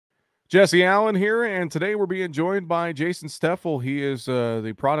Jesse Allen here, and today we're being joined by Jason Steffel. He is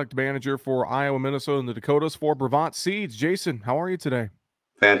the product manager for Iowa, Minnesota, and the Dakotas for Brevant Seeds. Jason, how are you today?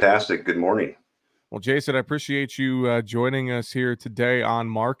 Fantastic. Good morning. Well, Jason, I appreciate you joining us here today on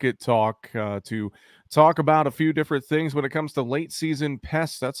Market Talk to talk about a few different things when it comes to late season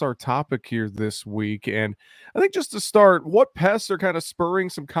pests. That's our topic here this week. And I think just to start, what pests are kind of spurring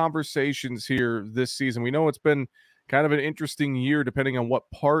some conversations here this season? We know it's been kind of an interesting year depending on what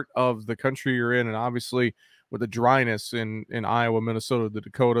part of the country you're in. And obviously, with the dryness in Iowa, Minnesota, the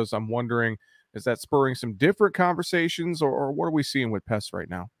Dakotas, I'm wondering, is that spurring some different conversations or what are we seeing with pests right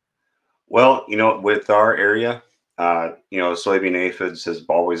now? Well, with our area, soybean aphids has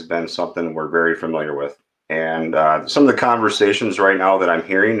always been something we're very familiar with. And some of the conversations right now that I'm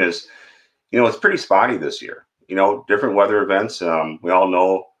hearing is, it's pretty spotty this year. Different weather events. We all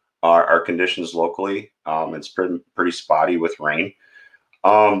know our conditions locally. It's pretty spotty with rain.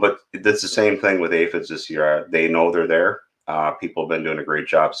 But it's the same thing with aphids this year. They know they're there. People have been doing a great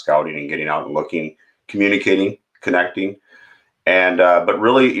job scouting and getting out and looking, communicating, connecting. And but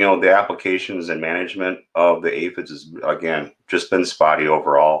really, the applications and management of the aphids has again just been spotty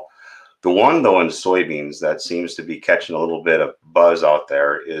overall. The one though in soybeans that seems to be catching a little bit of buzz out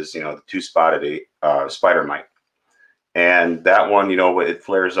there is the two-spotted spider mite, and that one it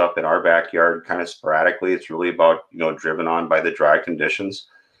flares up in our backyard kind of sporadically. It's really about driven on by the dry conditions,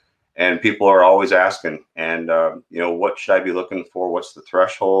 and people are always asking, and what should I be looking for? What's the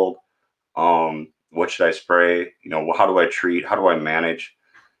threshold? What should I spray? How do I treat? How do I manage?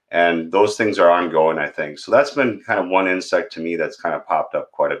 And those things are ongoing, I think. So that's been kind of one insect to me that's kind of popped up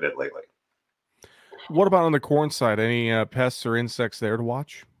quite a bit lately. What about on the corn side? Any pests or insects there to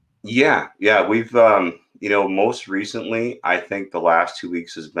watch? Yeah, we've most recently, I think the last 2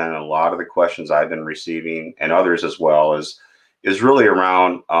 weeks has been a lot of the questions I've been receiving and others as well is really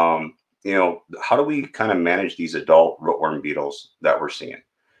around how do we kind of manage these adult rootworm beetles that we're seeing?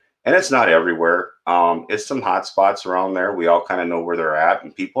 And it's not everywhere. It's some hot spots around there. We all kind of know where they're at,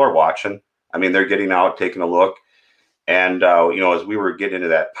 and people are watching. I mean, they're getting out, taking a look. And, as we were getting into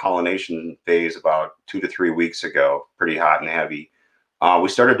that pollination phase about 2 to 3 weeks ago, pretty hot and heavy, we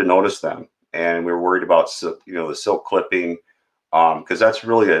started to notice them. And we were worried about, the silk clipping, because that's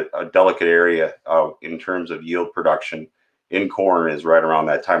really a delicate area in terms of yield production in corn is right around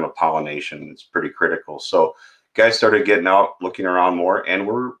that time of pollination. It's pretty critical. So guys started getting out, looking around more, and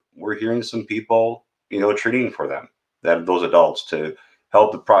we're hearing some people, treating for them, those adults to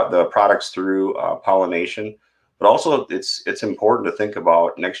help the products through pollination. But also, it's important to think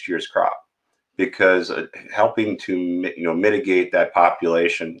about next year's crop because helping to mitigate that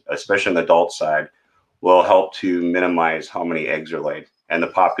population, especially on the adult side, will help to minimize how many eggs are laid and the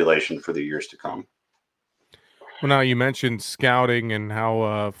population for the years to come. Well, now you mentioned scouting and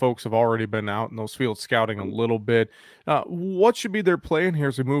how folks have already been out in those fields scouting a little bit. What should be their plan here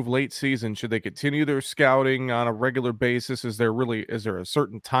as we move late season? Should they continue their scouting on a regular basis? Is there a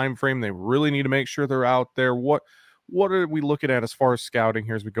certain time frame they really need to make sure they're out there? What are we looking at as far as scouting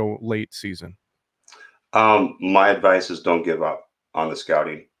here as we go late season? My advice is don't give up on the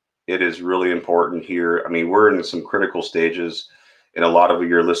scouting. It is really important here. I mean, we're in some critical stages in a lot of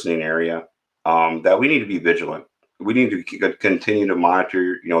your listening area that we need to be vigilant. We need to continue to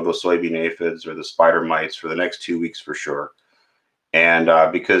monitor, those soybean aphids or the spider mites for the next 2 weeks for sure.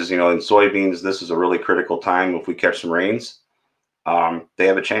 And because, in soybeans, this is a really critical time. If we catch some rains, they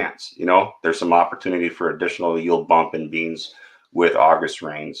have a chance. There's some opportunity for additional yield bump in beans with August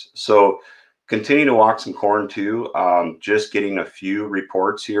rains. So continue to walk some corn too. Just getting a few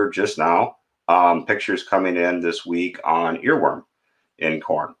reports here just now. Pictures coming in this week on earworm in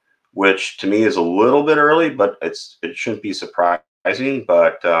corn, which to me is a little bit early, but it shouldn't be surprising.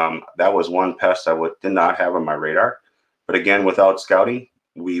 But that was one pest I did not have on my radar. But again, without scouting,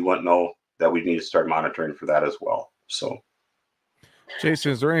 we wouldn't know that we need to start monitoring for that as well. So,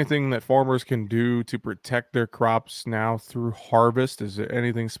 Jason, is there anything that farmers can do to protect their crops now through harvest? Is there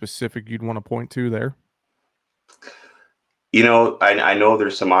anything specific you'd want to point to there? I know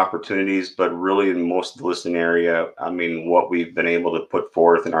there's some opportunities, but really in most of the listening area, I mean, what we've been able to put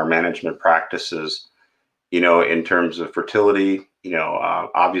forth in our management practices, in terms of fertility,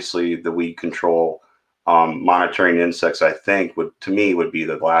 obviously the weed control, monitoring insects, I think would be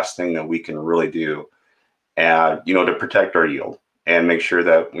the last thing that we can really do, and, to protect our yield and make sure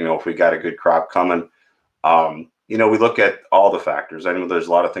that, if we got a good crop coming, we look at all the factors. I know there's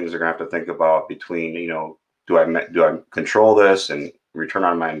a lot of things they're gonna have to think about between, do I control this and return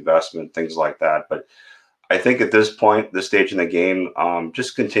on my investment, things like that. But I think at this point, this stage in the game,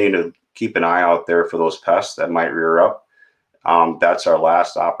 just continue to keep an eye out there for those pests that might rear up. that's our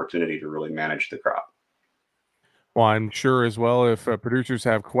last opportunity to really manage the crop. Well, I'm sure as well if producers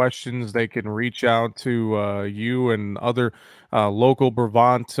have questions, they can reach out to you and other local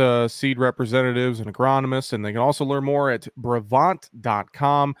Brevant seed representatives and agronomists, and they can also learn more at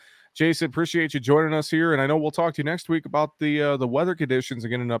brevant.com. Jason, appreciate you joining us here, and I know we'll talk to you next week about the weather conditions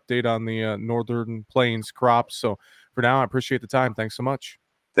and get an update on the northern plains crops. So for now, I appreciate the time. Thanks so much.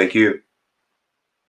 Thank you.